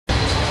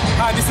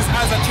Hi, this is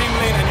Isaac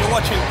Chamberlain and you're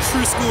watching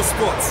True School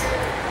Sports.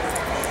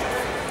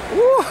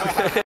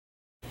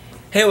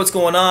 Hey, what's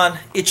going on?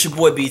 It's your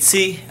boy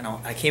BT, and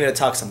I came here to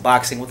talk some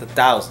boxing with the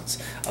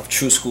thousands of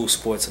True School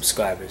Sports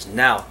subscribers.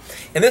 Now,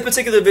 in this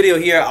particular video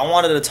here, I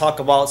wanted to talk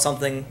about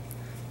something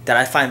that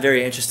I find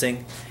very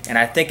interesting, and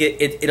I think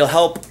it'll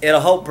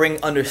help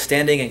bring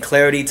understanding and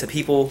clarity to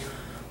people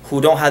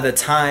who don't have the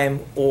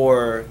time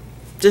or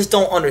just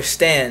don't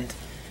understand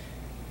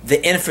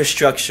the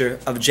infrastructure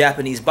of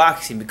Japanese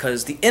boxing,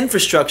 because the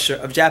infrastructure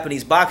of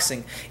Japanese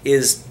boxing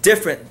is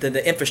different than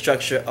the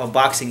infrastructure of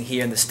boxing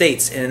here in the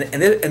States. And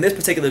in this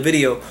particular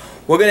video,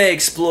 we're going to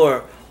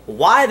explore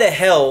why the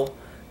hell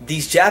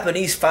these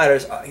Japanese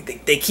fighters,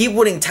 they keep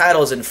winning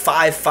titles in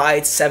 5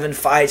 fights, 7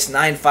 fights,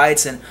 9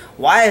 fights, and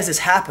why is this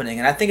happening?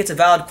 And I think it's a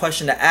valid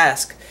question to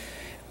ask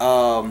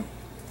of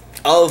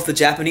the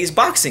Japanese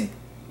boxing,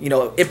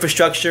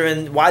 infrastructure,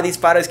 and why these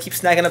fighters keep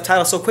snagging up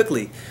titles so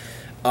quickly.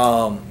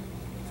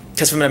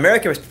 Because from an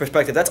American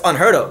perspective, that's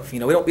unheard of. We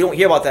don't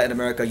hear about that in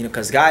America,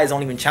 because guys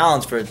don't even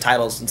challenge for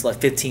titles until like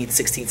 15th,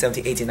 16th,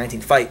 17th, 18th,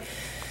 19th fight.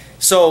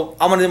 So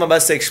I'm going to do my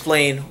best to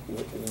explain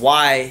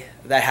why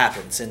that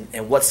happens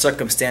and what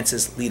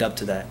circumstances lead up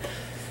to that.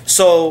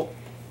 So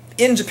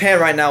in Japan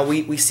right now,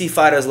 we see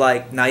fighters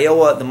like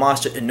Inoue, the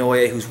monster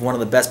Inoue, who's one of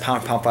the best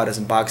pound-for-pound fighters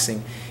in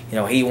boxing.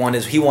 He won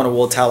a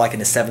world title like in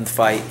his 7th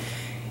fight.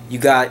 You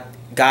got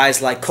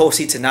guys like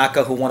Kosei,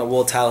 Tanaka, who won a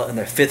world title in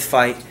their 5th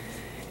fight.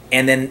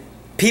 And then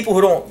people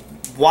who don't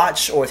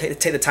watch or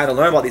take the time to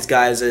learn about these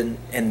guys and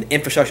the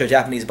infrastructure of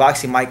Japanese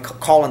boxing might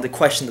call into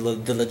question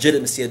the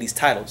legitimacy of these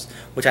titles,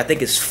 which I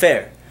think is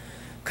fair,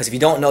 because if you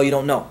don't know, you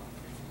don't know.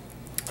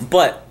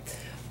 But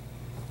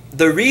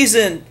the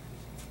reason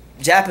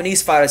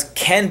Japanese fighters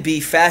can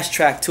be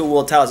fast-tracked to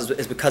world titles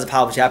is because of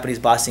how Japanese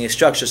boxing is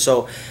structured.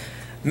 So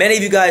many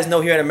of you guys know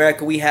here in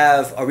America we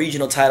have a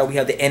regional title, we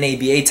have the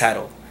NABA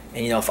title.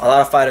 And a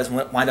lot of fighters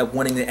wind up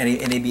winning the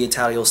NABA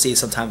title. You'll see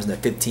sometimes in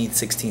their 15th,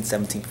 16th,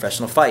 17th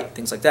professional fight,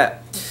 things like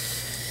that.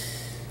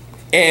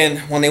 And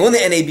when they win the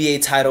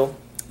NABA title,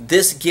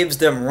 this gives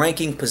them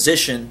ranking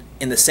position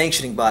in the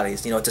sanctioning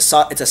bodies. It's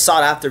a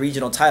sought after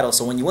regional title.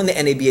 So when you win the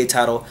NABA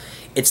title,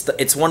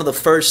 it's one of the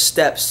first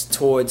steps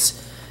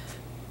towards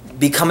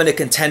becoming a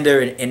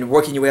contender and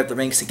working your way up the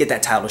ranks to get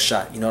that title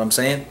shot. You know what I'm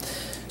saying?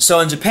 So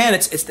in Japan,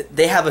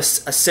 they have a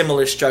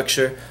similar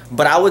structure,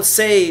 but I would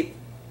say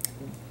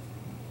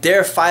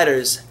their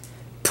fighters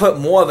put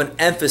more of an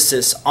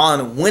emphasis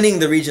on winning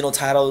the regional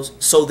titles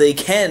so they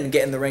can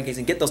get in the rankings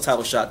and get those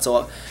title shots.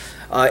 So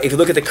if you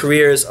look at the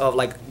careers of,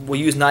 like, we'll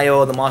use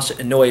Inoue, the monster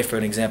Inoue for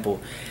an example.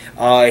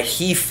 What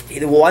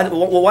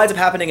winds up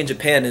happening in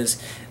Japan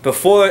is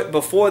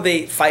before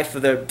they fight for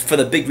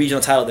the big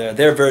regional title,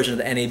 their version of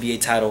the NABA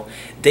title,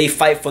 they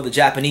fight for the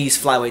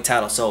Japanese flyweight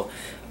title. So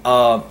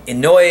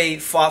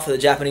Inoue fought for the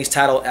Japanese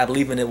title, I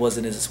believe it was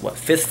in his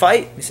 5th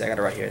fight. Let me see, I got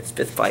it right here. It's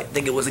 5th fight. I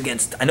think it was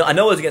against, I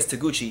know it was against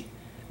Taguchi.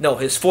 No,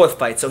 his 4th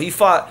fight. So he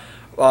fought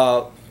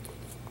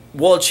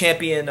world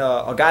champion,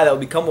 a guy that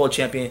would become world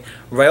champion,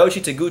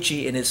 Ryoichi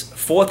Taguchi, in his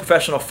 4th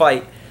professional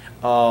fight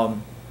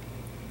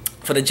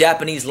for the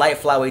Japanese light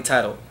flyweight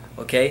title.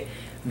 Okay,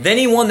 then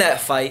he won that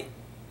fight,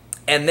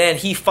 and then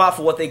he fought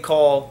for what they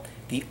call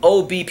the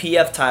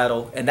OBPF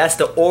title, and that's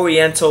the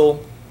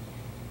Oriental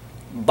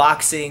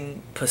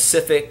Boxing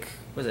Pacific,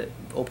 what is it?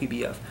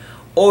 OPBF,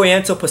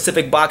 Oriental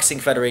Pacific Boxing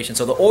Federation.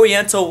 So the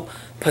Oriental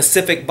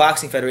Pacific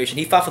Boxing Federation,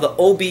 he fought for the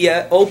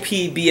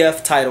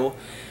OPBF title,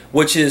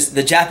 which is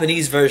the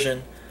Japanese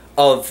version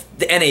of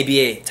the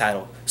NABA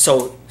title.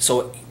 So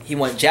he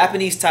won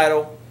Japanese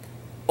title,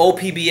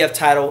 OPBF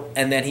title,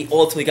 and then he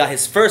ultimately got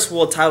his first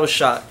world title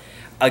shot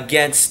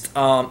against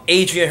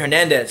Adrian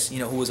Hernandez,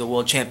 who was a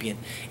world champion.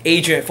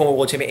 Former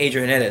world champion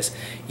Adrian Hernandez.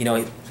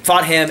 He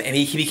fought him, and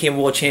he became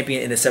world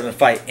champion in the 7th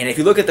fight. And if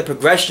you look at the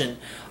progression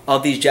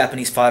of these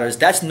Japanese fighters,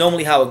 that's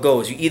normally how it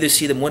goes. You either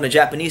see them win the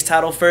Japanese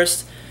title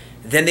first,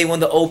 then they win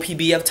the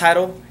OPBF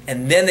title,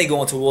 and then they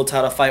go into a world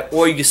title fight,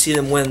 or you see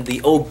them win the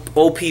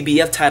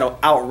OPBF title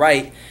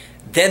outright,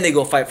 then they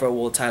go fight for a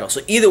world title.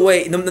 So either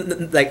way,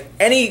 like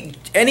any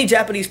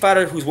Japanese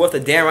fighter who's worth a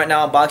damn right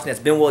now in boxing that's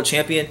been world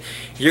champion,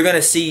 you're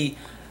gonna see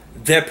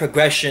their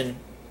progression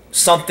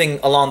something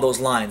along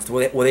those lines,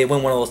 where they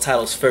win one of those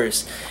titles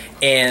first.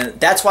 And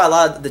that's why a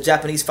lot of the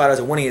Japanese fighters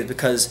are winning, it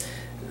because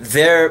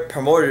their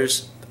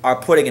promoters are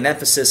putting an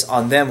emphasis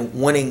on them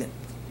winning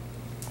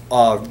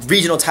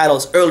regional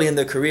titles early in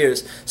their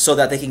careers so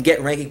that they can get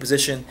ranking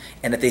position,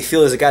 and if they feel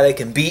there's a guy they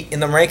can beat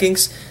in the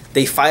rankings,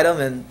 they fight him,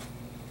 and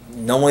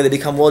normally they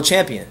become world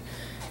champion.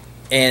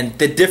 And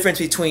the difference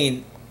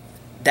between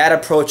that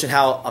approach and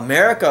how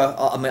America,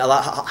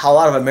 how a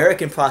lot of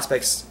American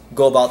prospects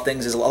go about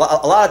things is a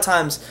lot of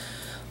times,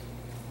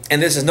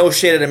 and this is no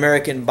shade at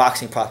American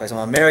boxing prospects. I'm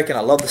American. I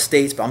love the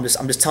States, but I'm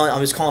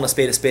just calling a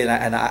spade a spade.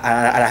 And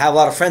I have a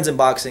lot of friends in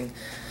boxing,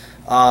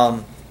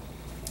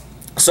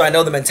 so I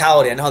know the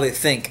mentality. I know how they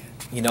think.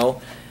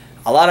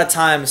 A lot of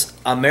times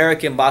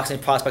American boxing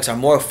prospects are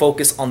more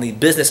focused on the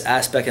business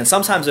aspect, and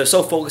sometimes they're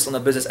so focused on the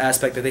business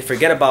aspect that they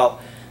forget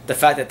about the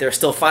fact that they're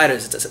still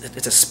fighters.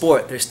 It's a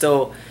sport. They're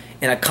still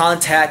in a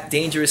contact,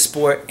 dangerous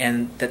sport,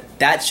 and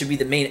that should be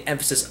the main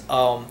emphasis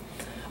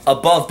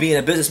above being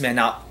a businessman.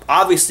 Now,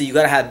 obviously, you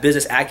got to have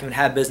business acumen,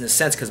 have business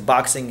sense, because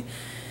boxing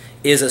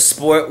is a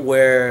sport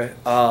where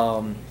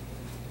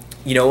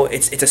you know,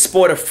 it's a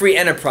sport of free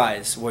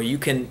enterprise where you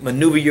can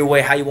maneuver your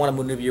way how you want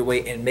to maneuver your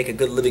way and make a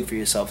good living for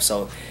yourself.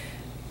 So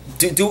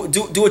do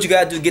what you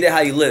got to do, get it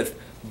how you live,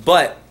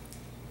 but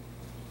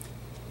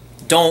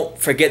don't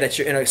forget that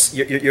you're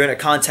in a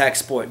contact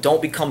sport.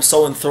 Don't become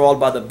so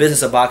enthralled by the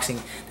business of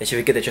boxing that you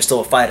forget that you're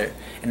still a fighter.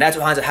 And that's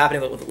what ends up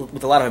happening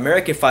with a lot of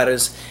American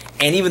fighters,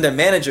 and even their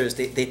managers.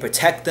 They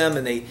protect them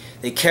and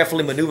they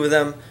carefully maneuver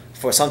them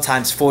for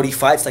sometimes 40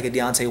 fights like a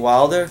Deontay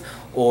Wilder,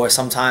 or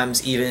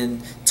sometimes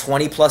even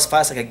 20 plus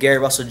fights like a Gary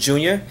Russell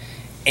Jr.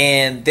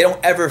 And they don't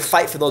ever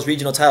fight for those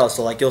regional titles.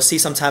 So like you'll see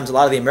sometimes a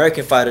lot of the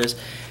American fighters,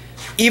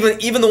 even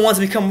the ones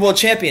that become world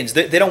champions,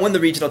 they don't win the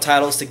regional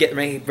titles to get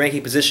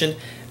ranking position.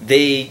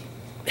 They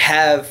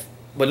have,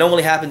 what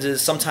normally happens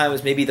is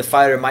sometimes maybe the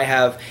fighter might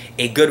have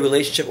a good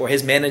relationship, or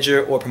his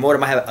manager or promoter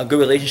might have a good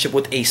relationship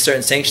with a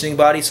certain sanctioning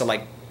body. So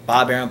like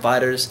Bob Arum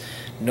fighters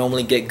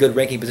normally get good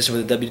ranking position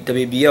with the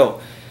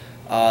WBO.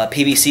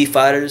 PBC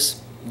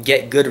fighters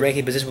get good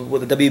ranking position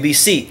with the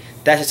WBC.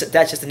 That's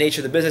just the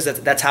nature of the business.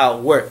 That's how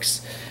it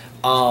works.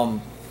 So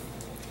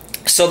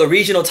the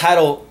regional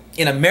title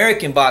in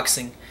American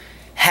boxing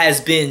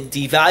has been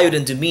devalued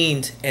and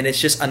demeaned, and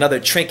it's just another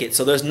trinket.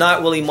 So there's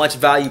not really much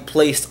value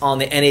placed on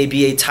the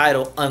NABA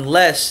title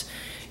unless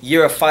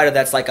you're a fighter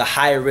that's like a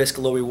high risk,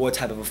 low reward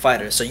type of a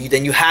fighter. So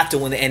then you have to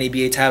win the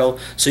NABA title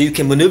so you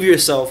can maneuver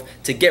yourself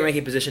to get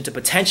ranking position to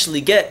potentially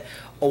get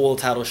a world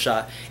title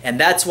shot. And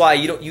that's why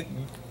you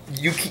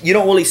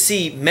don't really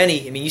see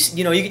many. I mean,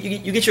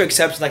 you get your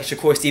exceptions like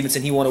Shakur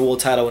Stevenson. He won a world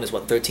title in his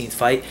 13th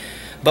fight.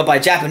 But by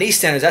Japanese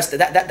standards,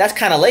 that's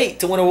kind of late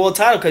to win a world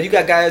title, because you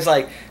got guys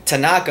like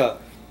Tanaka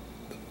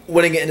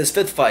winning it in his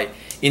 5th fight,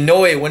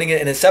 Inoue winning it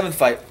in his 7th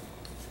fight.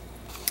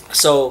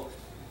 So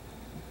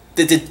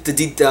the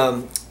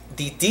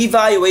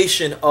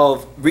devaluation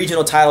of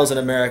regional titles in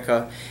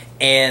America,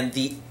 and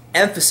the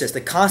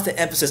constant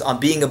emphasis on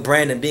being a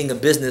brand and being a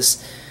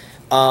business,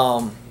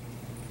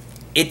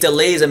 it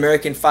delays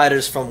American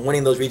fighters from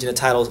winning those regional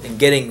titles and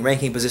getting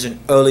ranking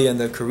position early in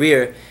their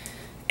career.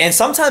 And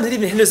sometimes it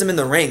even hinders them in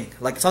the ring.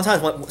 Like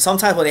sometimes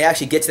when they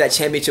actually get to that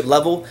championship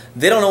level,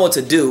 they don't know what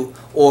to do,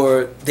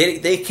 or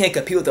they can't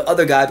compete with the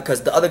other guy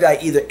because the other guy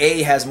either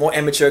A, has more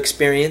amateur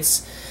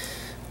experience,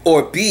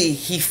 or B,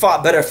 he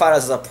fought better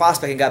fighters as a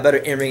prospect and got better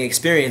in-ring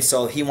experience,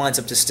 so he winds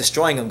up just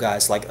destroying them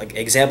guys. Like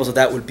examples of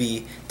that would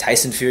be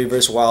Tyson Fury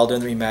versus Wilder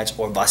in the rematch,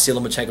 or Vasily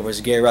Lomachenko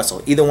versus Gary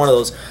Russell. Either one of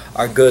those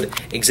are good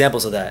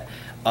examples of that.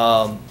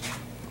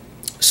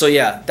 So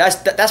yeah,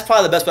 that's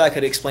probably the best way I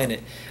could explain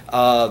it.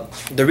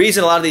 The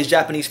reason a lot of these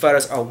Japanese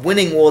fighters are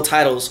winning world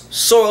titles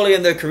so early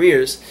in their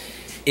careers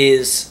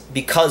is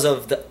because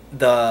of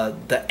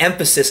the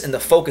emphasis and the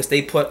focus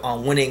they put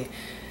on winning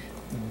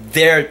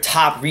their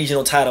top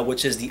regional title,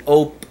 which is the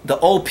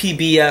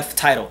OPBF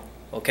title.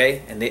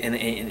 Okay, and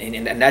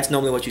that's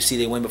normally what you see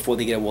they win before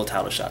they get a world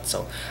title shot.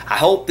 So I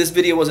hope this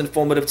video was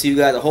informative to you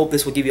guys. I hope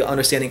this will give you an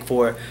understanding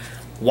for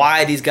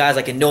why these guys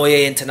like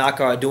Inoue and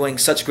Tanaka are doing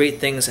such great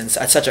things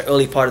at such an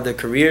early part of their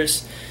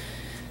careers.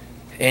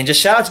 And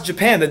just shout out to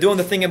Japan. They're doing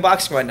the thing in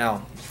boxing right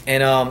now.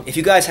 And if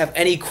you guys have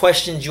any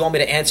questions you want me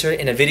to answer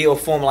in a video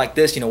form like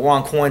this, we're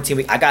on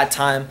quarantine. I got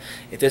time.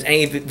 If there's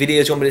any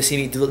videos you want me to see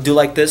me do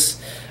like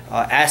this,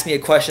 ask me a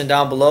question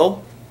down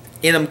below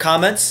in them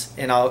comments,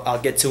 and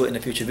I'll get to it in a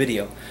future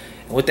video.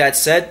 And with that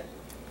said,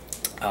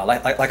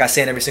 like I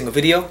say in every single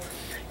video,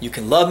 you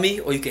can love me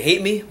or you can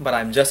hate me, but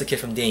I'm just a kid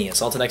from Dania.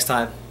 So until next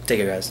time, take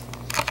care, guys.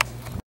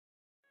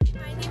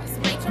 My name is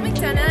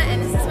McDonough,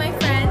 and this is my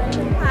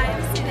friend. Hi,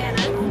 I'm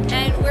Savannah,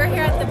 and we're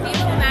here at the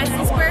beautiful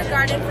Madison Square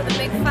Garden for the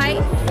big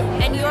fight,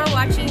 and you are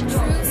watching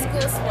True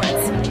School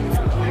Sports.